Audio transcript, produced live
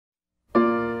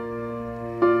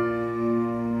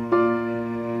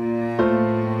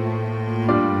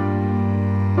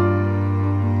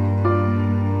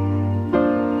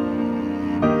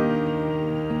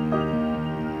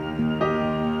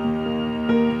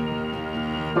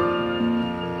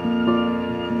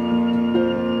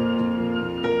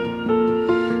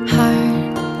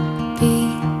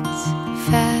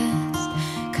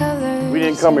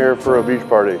come here for a beach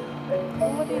party.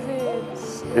 What is it?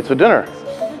 It's a dinner,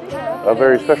 a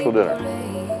very special dinner.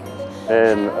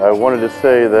 And I wanted to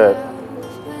say that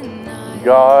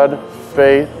God,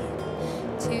 faith,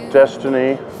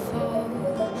 destiny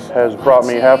has brought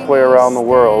me halfway around the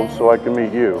world so I can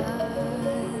meet you,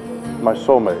 my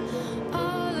soulmate.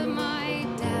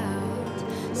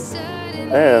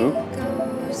 And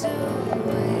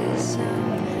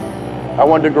I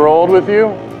want to grow old with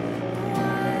you.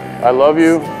 I love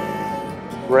you.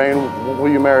 Raine, will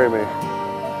you marry me?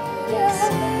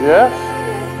 Yeah. Yes?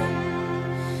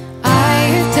 I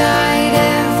have died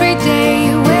every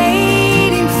day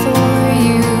waiting for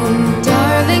you.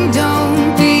 Darling,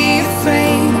 don't be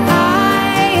afraid.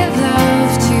 I have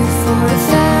loved you for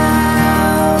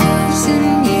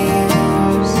 1,000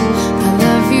 years. I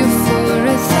love you for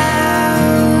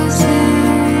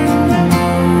 1,000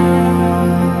 more.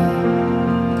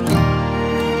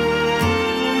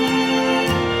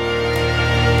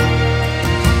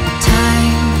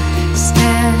 Time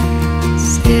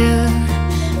stands still.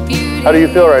 How do you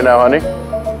feel right now, honey?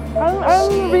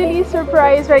 I'm really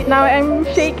surprised right now. I'm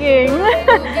shaking.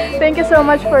 Thank you so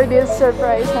much for this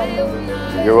surprise, honey.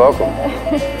 You're welcome.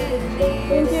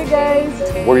 Thank you, guys.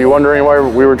 Were you wondering why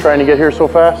we were trying to get here so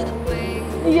fast?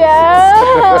 Yeah,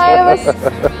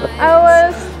 I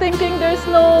was thinking there's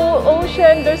no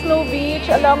ocean, there's no beach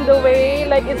along the way.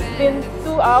 Like it's been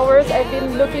 2 hours I've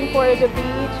been looking for the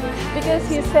beach because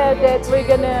he said that we're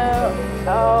gonna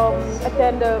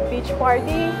attend a beach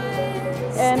party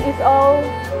and it's all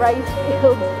rice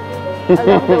fields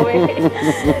along the way.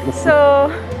 So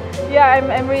yeah,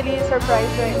 I'm really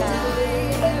surprised right now.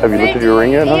 Have you looked at your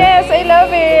ring yet, huh? Yes, I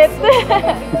love it.